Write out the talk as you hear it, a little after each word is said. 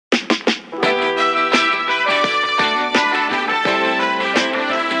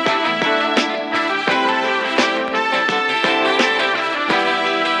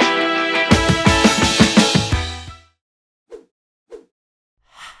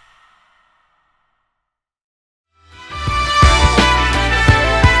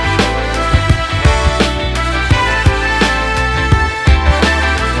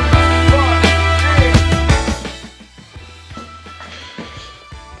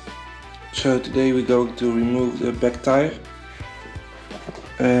So today we're going to remove the back tire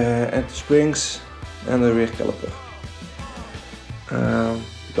and the springs and the rear caliper.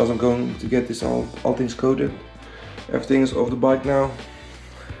 Because I'm going to get this all things coated. Everything is off the bike now.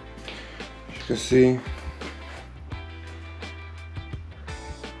 As you can see,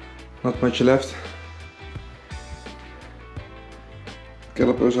 not much left.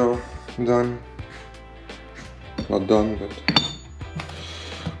 Calipers are done. Not done, but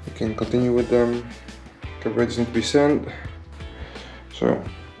we can continue with them. Carburetors need to be sent. So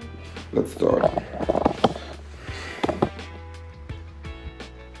let's start.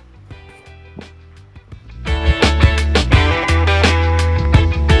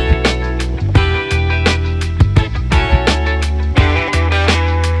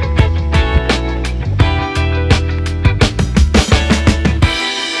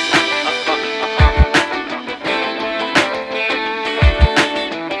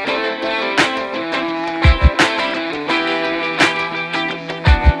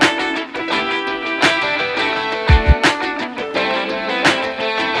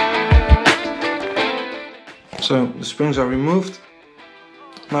 So the springs are removed.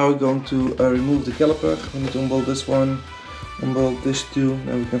 Now we're going to remove the caliper. We need to unbolt this one, unbolt this two,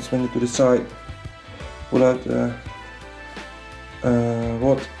 then we can swing it to the side, pull out the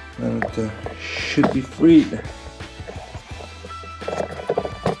rod, and it should be freed.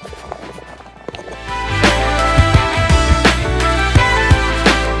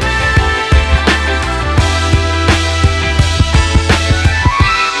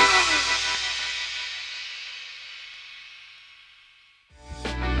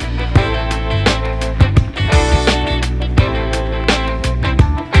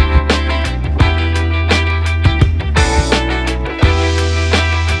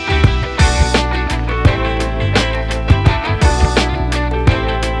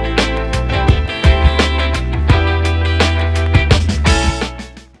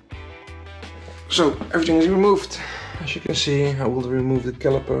 So everything is removed. As you can see, I will remove the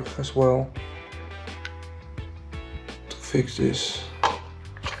caliper as well to fix this.